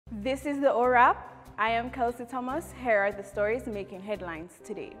This is the OWrap. I am Kelsey Thomas. Here are the stories making headlines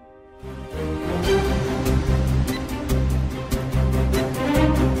today.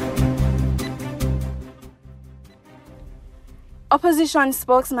 Opposition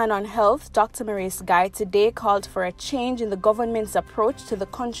spokesman on health, Dr. Maurice Guy, today called for a change in the government's approach to the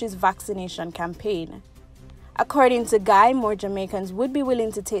country's vaccination campaign. According to Guy, more Jamaicans would be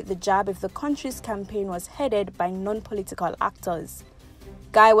willing to take the jab if the country's campaign was headed by non-political actors.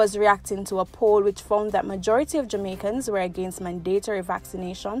 Guy was reacting to a poll which found that majority of Jamaicans were against mandatory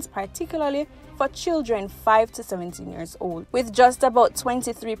vaccinations, particularly for children 5 to 17 years old. With just about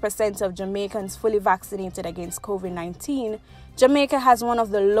 23% of Jamaicans fully vaccinated against COVID-19, Jamaica has one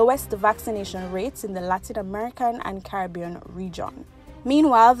of the lowest vaccination rates in the Latin American and Caribbean region.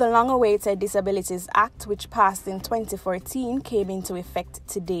 Meanwhile, the long-awaited Disabilities Act, which passed in 2014, came into effect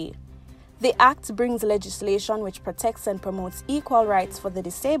today. The Act brings legislation which protects and promotes equal rights for the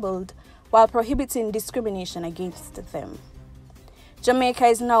disabled while prohibiting discrimination against them. Jamaica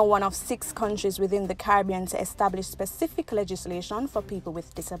is now one of 6 countries within the Caribbean to establish specific legislation for people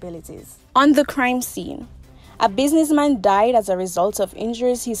with disabilities. On the crime scene, a businessman died as a result of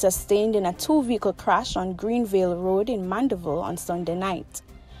injuries he sustained in a 2-vehicle crash on Greenvale Road in Mandeville on Sunday night.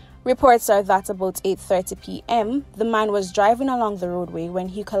 Reports are that about 8:30 p.m., the man was driving along the roadway when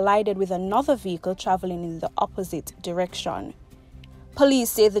he collided with another vehicle traveling in the opposite direction.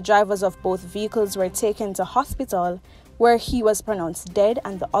 Police say the drivers of both vehicles were taken to hospital, where he was pronounced dead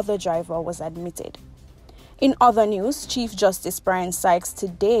and the other driver was admitted. In other news, Chief Justice Brian Sykes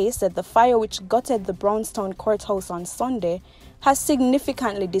today said the fire which gutted the Brownstown courthouse on Sunday has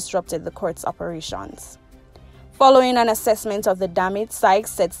significantly disrupted the court's operations. Following an assessment of the damage, Sykes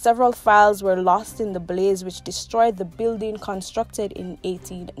said several files were lost in the blaze which destroyed the building constructed in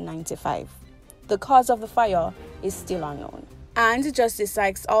 1895. The cause of the fire is still unknown. And Justice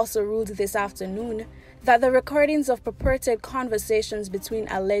Sykes also ruled this afternoon that the recordings of purported conversations between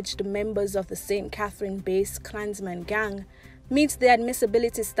alleged members of the St. Catherine-based Klansman gang meet the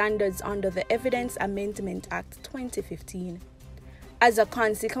admissibility standards under the Evidence Amendment Act 2015. As a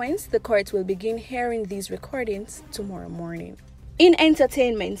consequence, the court will begin hearing these recordings tomorrow morning. In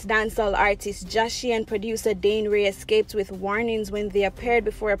entertainment, dancehall artist Jashii and producer Dane Ray escaped with warnings when they appeared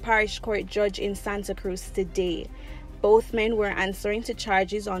before a parish court judge in Santa Cruz today. Both men were answering to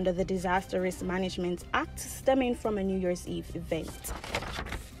charges under the Disaster Risk Management Act stemming from a New Year's Eve event.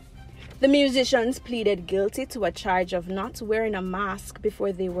 The musicians pleaded guilty to a charge of not wearing a mask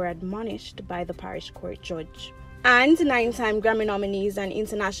before they were admonished by the parish court judge. And 9-time Grammy nominees and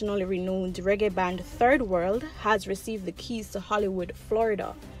internationally renowned reggae band Third World has received the keys to Hollywood,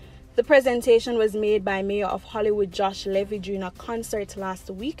 Florida. The presentation was made by Mayor of Hollywood Josh Levy during a concert last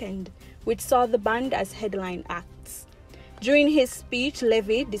weekend, which saw the band as headline acts. During his speech,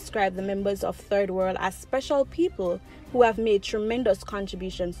 Levy described the members of Third World as special people who have made tremendous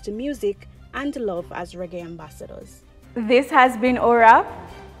contributions to music and love as reggae ambassadors. This has been OWrap.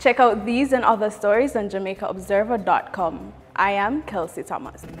 Check out these and other stories on JamaicaObserver.com. I am Kelsey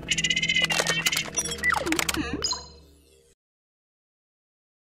Thomas.